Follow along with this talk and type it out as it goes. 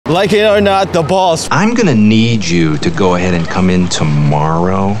Like it or not, the boss. I'm gonna need you to go ahead and come in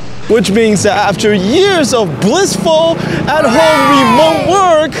tomorrow. Which means that after years of blissful at-home remote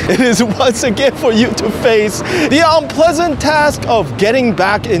work, it is once again for you to face the unpleasant task of getting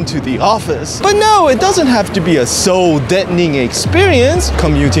back into the office. But no, it doesn't have to be a soul-deadening experience.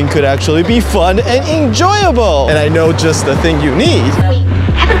 Commuting could actually be fun and enjoyable. And I know just the thing you need.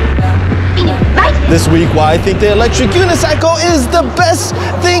 This week, why I think the electric unicycle is the best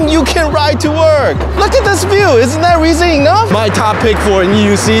thing you can ride to work. Look at this view, isn't that reason enough? My top pick for an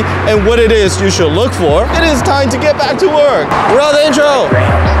EUC and what it is you should look for. It is time to get back to work. Roll the intro.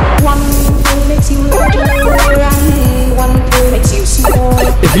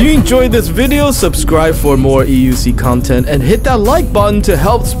 If you enjoyed this video, subscribe for more EUC content and hit that like button to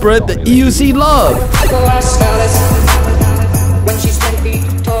help spread the EUC love.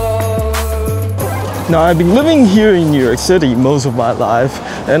 Now, I've been living here in New York City most of my life,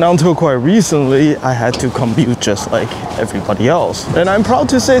 and until quite recently, I had to commute just like everybody else. And I'm proud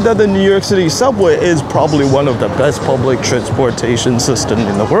to say that the New York City subway is probably one of the best public transportation systems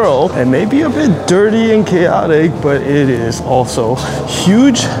in the world. And maybe a bit dirty and chaotic, but it is also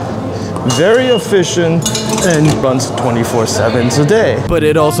huge, very efficient, and runs 24/7 a day. But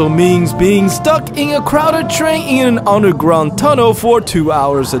it also means being stuck in a crowded train in an underground tunnel for 2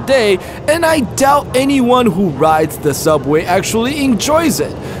 hours a day, and I doubt anyone who rides the subway actually enjoys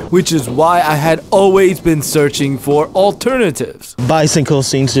it, which is why I had always been searching for alternatives. Bicycle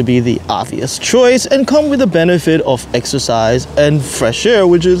seems to be the obvious choice and come with the benefit of exercise and fresh air,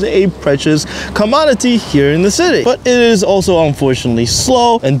 which is a precious commodity here in the city. But it is also unfortunately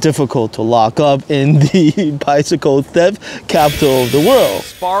slow and difficult to lock up in the bicycle theft capital of the world.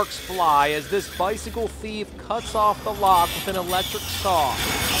 Sparks fly as this bicycle thief cuts off the lock with an electric saw.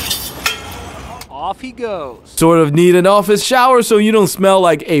 Off he goes. Sort of need an office shower so you don't smell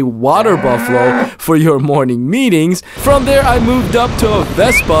like a water buffalo for your morning meetings. From there, I moved up to a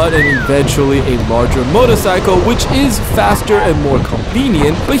Vespa and eventually a larger motorcycle, which is faster and more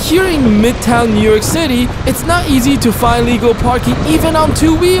convenient. But here in Midtown New York City, it's not easy to find legal parking even on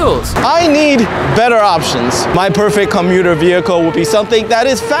 2 wheels. I need better options. My perfect commuter vehicle would be something that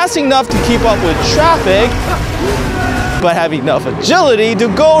is fast enough to keep up with traffic, but have enough agility to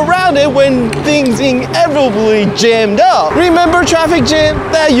go around it when things inevitably jammed up. Remember traffic jam?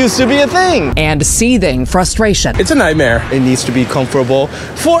 That used to be a thing. And seething frustration. It's a nightmare. It needs to be comfortable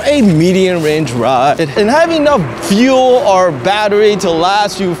for a medium range ride and have enough fuel or battery to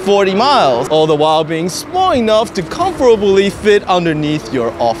last you 40 miles, all the while being small enough to comfortably fit underneath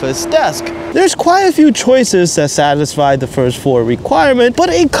your office desk. There's quite a few choices that satisfy the first 4 requirements, but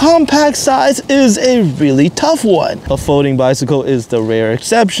a compact size is a really tough one. A folding bicycle is the rare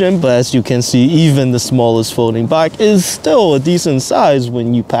exception, but as you can see, even the smallest folding bike is still a decent size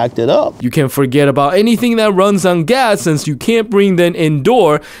when you packed it up. You can forget about anything that runs on gas since you can't bring them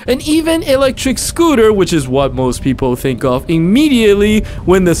indoor, and even electric scooter, which is what most people think of immediately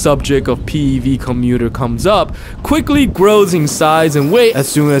when the subject of PEV commuter comes up, quickly grows in size and weight as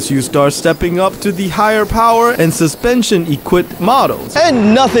soon as you start stepping up to the higher power and suspension equipped models.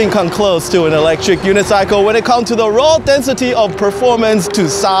 And nothing comes close to an electric unicycle when it comes to the raw density of performance to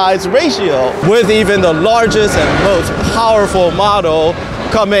size ratio, with even the largest and most powerful model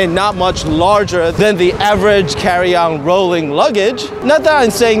come in not much larger than the average carry-on rolling luggage. Not that I'm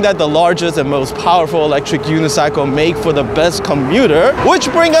saying that the largest and most powerful electric unicycle make for the best commuter,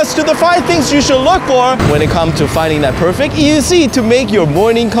 which bring us to the 5 things you should look for when it comes to finding that perfect EUC to make your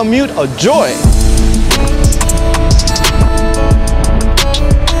morning commute a joy.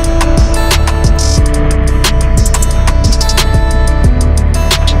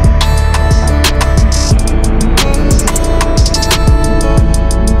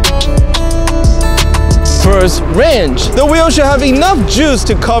 First, range. The wheel should have enough juice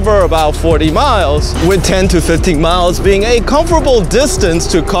to cover about 40 miles, with 10 to 15 miles being a comfortable distance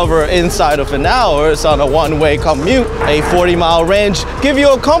to cover inside of an hour on a one-way commute. A 40-mile range give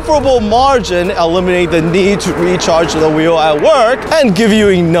you a comfortable margin, eliminate the need to recharge the wheel at work, and give you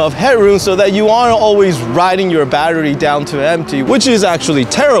enough headroom so that you aren't always riding your battery down to empty, which is actually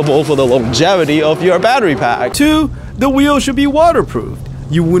terrible for the longevity of your battery pack. 2, the wheel should be waterproofed.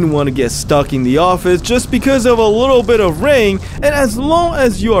 You wouldn't want to get stuck in the office just because of a little bit of rain, and as long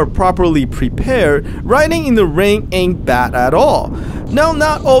as you are properly prepared, riding in the rain ain't bad at all. Now,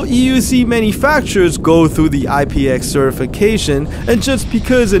 not all EUC manufacturers go through the IPX certification, and just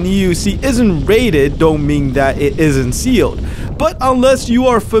because an EUC isn't rated don't mean that it isn't sealed. but unless you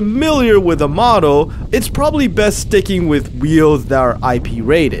are familiar with the model, it's probably best sticking with wheels that are IP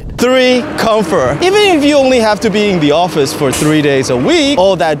rated. 3. Comfort. Even if you only have to be in the office for 3 days a week,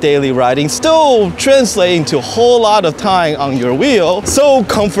 all that daily riding still translates into a whole lot of time on your wheel, so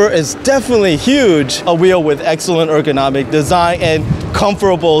comfort is definitely huge. A wheel with excellent ergonomic design and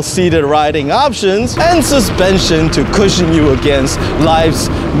comfortable seated riding options and suspension to cushion you against life's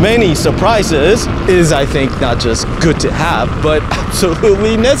many surprises is, I think, not just good to have, but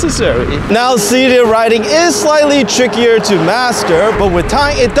absolutely necessary. Now, seated riding is slightly trickier to master, but with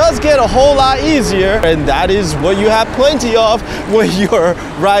time it does get a whole lot easier, and that is what you have plenty of when you're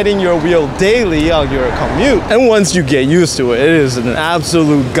riding your wheel daily on your commute. And once you get used to it, it is an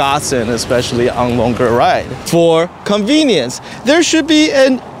absolute godsend, especially on longer ride. 4. Convenience. There should be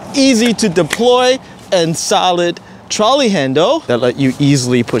an easy to deploy and solid trolley handle that let you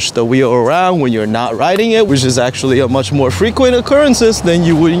easily push the wheel around when you're not riding it, which is actually a much more frequent occurrence than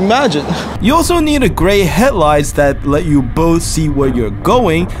you would imagine. You also need a great headlights that let you both see where you're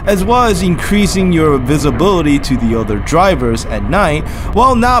going, as well as increasing your visibility to the other drivers at night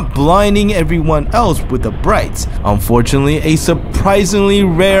while not blinding everyone else with the brights. Unfortunately, a surprisingly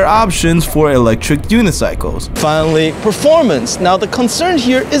rare option for electric unicycles. Finally, performance. Now, the concern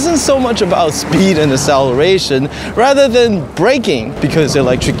here isn't so much about speed and acceleration, rather than braking, because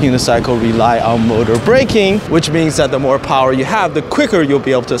electric unicycle rely on motor braking, which means that the more power you have, the quicker you'll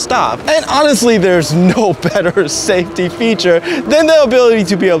be able to stop. And honestly, there's no better safety feature than the ability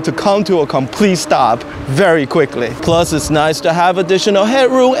to be able to come to a complete stop very quickly. Plus, it's nice to have additional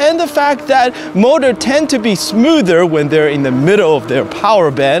headroom, and the fact that motors tend to be smoother when they're in the middle of their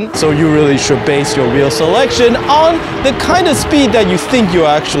power band, so you really should base your wheel selection on the kind of speed that you think you'll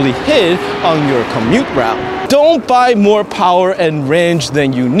actually hit on your commute route. Don't buy more power and range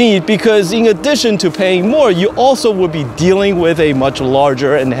than you need, because in addition to paying more, you also will be dealing with a much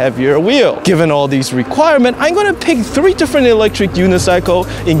larger and heavier wheel. Given all these requirements, I'm going to pick 3 different electric unicycle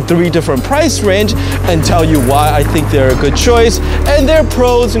in 3 different price range and tell you why I think they're a good choice and their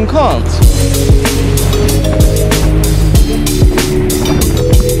pros and cons.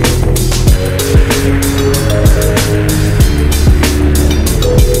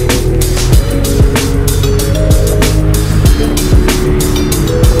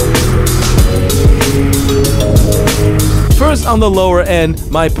 First, on the lower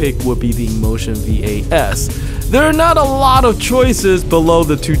end, my pick would be the Emotion VAS. There are not a lot of choices below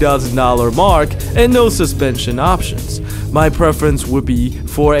the $2,000 mark and no suspension options. My preference would be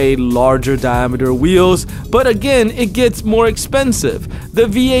for a larger diameter wheels, but again, it gets more expensive. The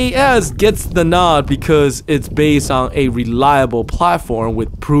VAS gets the nod because it's based on a reliable platform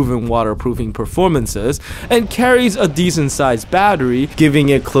with proven waterproofing performances and carries a decent sized battery, giving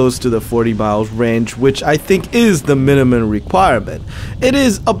it close to the 40 miles range, which I think is the minimum requirement. It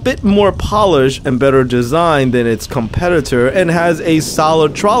is a bit more polished and better designed than its competitor and has a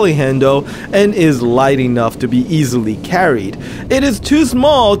solid trolley handle and is light enough to be easily carried. It is too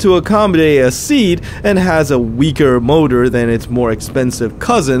small to accommodate a seat and has a weaker motor than its more expensive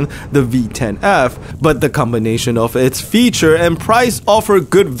cousin, the V10F, but the combination of its feature and price offer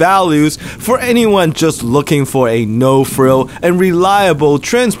good values for anyone just looking for a no-frill and reliable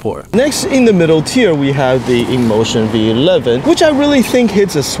transport. Next, in the middle tier, we have the Emotion V11, which I really think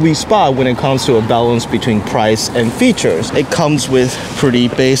hits a sweet spot when it comes to a balance between price and features. It comes with pretty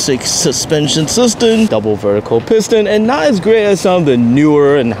basic suspension system, double vertical piston, and not as great as some of the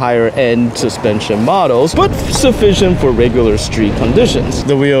newer and higher end suspension models, but sufficient for regular street conditions.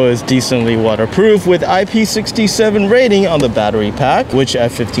 The wheel is decently waterproof with IP67 rating on the battery pack, which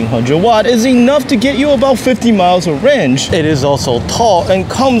at 1500 watt is enough to get you about 50 miles of range. It is also tall and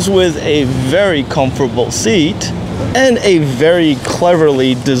comes with a very comfortable seat and a very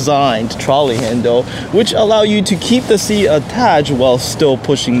cleverly designed trolley handle, which allow you to keep the seat attached while still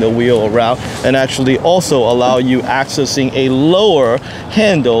pushing the wheel around, and actually also allow you accessing a lower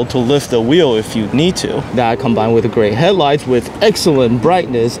handle to lift the wheel if you need to. That, combined with great headlights with excellent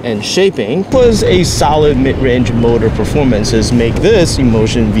brightness and shaping, plus a solid mid-range motor performances, make this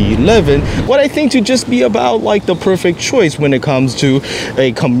Emotion V11 what I think to just be about like the perfect choice when it comes to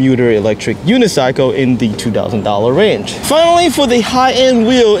a commuter electric unicycle in the $2,000 range. Finally, for the high-end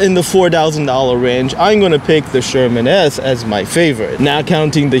wheel in the $4,000 range, I'm going to pick the Sherman S as my favorite. Not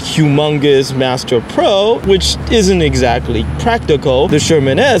counting the humongous Master Pro, which isn't exactly practical, the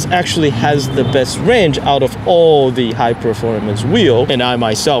Sherman S actually has the best range out of all the high-performance wheel, and I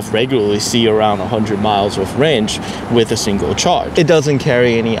myself regularly see around 100 miles of range with a single charge. It doesn't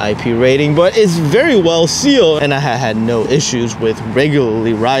carry any IP rating, but it's very well sealed, and I had no issues with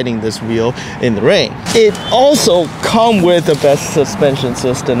regularly riding this wheel in the rain. It also all come with the best suspension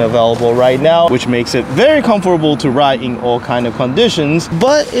system available right now, which makes it very comfortable to ride in all kind of conditions,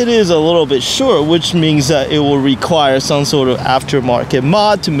 but it is a little bit short, which means that it will require some sort of aftermarket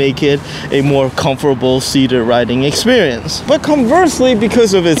mod to make it a more comfortable seated riding experience. But conversely,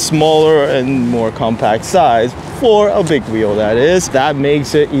 because of its smaller and more compact size, for a big wheel that is, that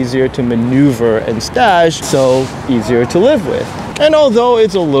makes it easier to maneuver and stash, so easier to live with. And although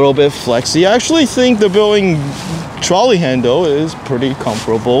it's a little bit flexy, I actually think the built-in trolley handle is pretty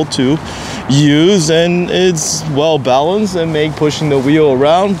comfortable to use, and it's well balanced and make pushing the wheel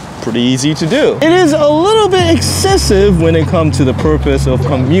around pretty easy to do. It is a little bit excessive when it comes to the purpose of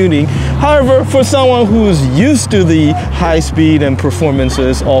commuting. However, for someone who's used to the high speed and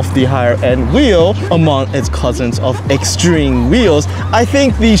performances of the higher end wheel among its cousins of extreme wheels, I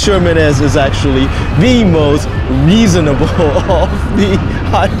think the Sherman S is actually the most reasonable of the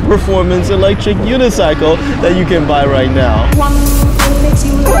high performance electric unicycle that you can buy right now. One makes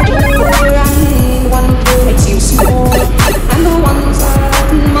you larger and one makes you small, and the ones that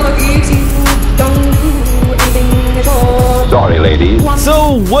mother gives you don't do anything at all. Sorry, ladies.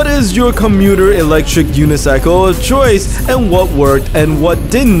 So what is your commuter electric unicycle of choice, and what worked and what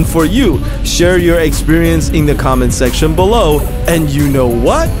didn't for you? Share your experience in the comment section below. And you know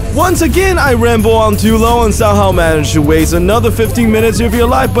what? Once again, I ramble on too long and somehow managed to waste another 15 minutes of your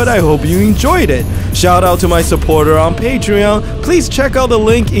life, but I hope you enjoyed it. Shout out to my supporter on Patreon. Please check out the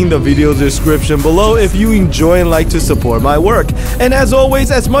link in the video description below if you enjoy and like to support my work. And as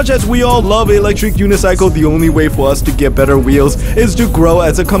always, as much as we all love electric unicycle, the only way for us to get better wheels is to grow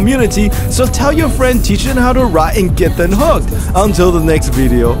as a community. So tell your friend, teach them how to ride and get them hooked. Until the next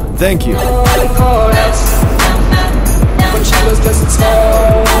video, thank you. When she was just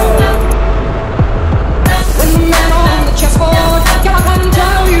small, when the man on the chessboard got up and